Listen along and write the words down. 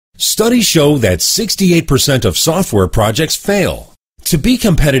Studies show that 68% of software projects fail. To be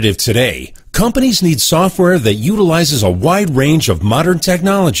competitive today, companies need software that utilizes a wide range of modern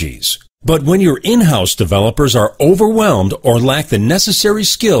technologies. But when your in-house developers are overwhelmed or lack the necessary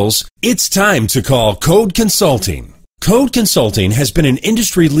skills, it's time to call Code Consulting. Code Consulting has been an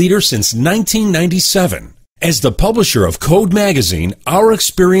industry leader since 1997. As the publisher of Code Magazine, our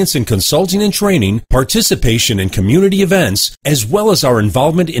experience in consulting and training, participation in community events, as well as our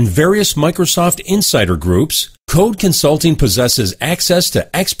involvement in various Microsoft insider groups, Code Consulting possesses access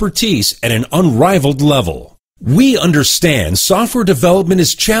to expertise at an unrivaled level. We understand software development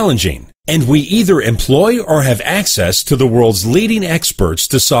is challenging, and we either employ or have access to the world's leading experts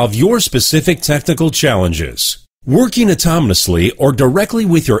to solve your specific technical challenges. Working autonomously or directly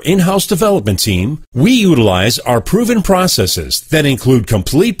with your in-house development team, we utilize our proven processes that include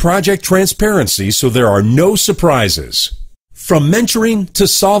complete project transparency so there are no surprises. From mentoring to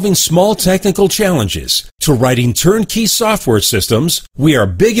solving small technical challenges to writing turnkey software systems, we are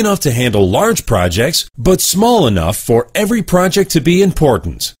big enough to handle large projects, but small enough for every project to be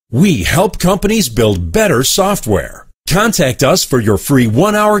important. We help companies build better software. Contact us for your free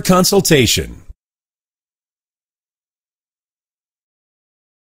 1-hour consultation.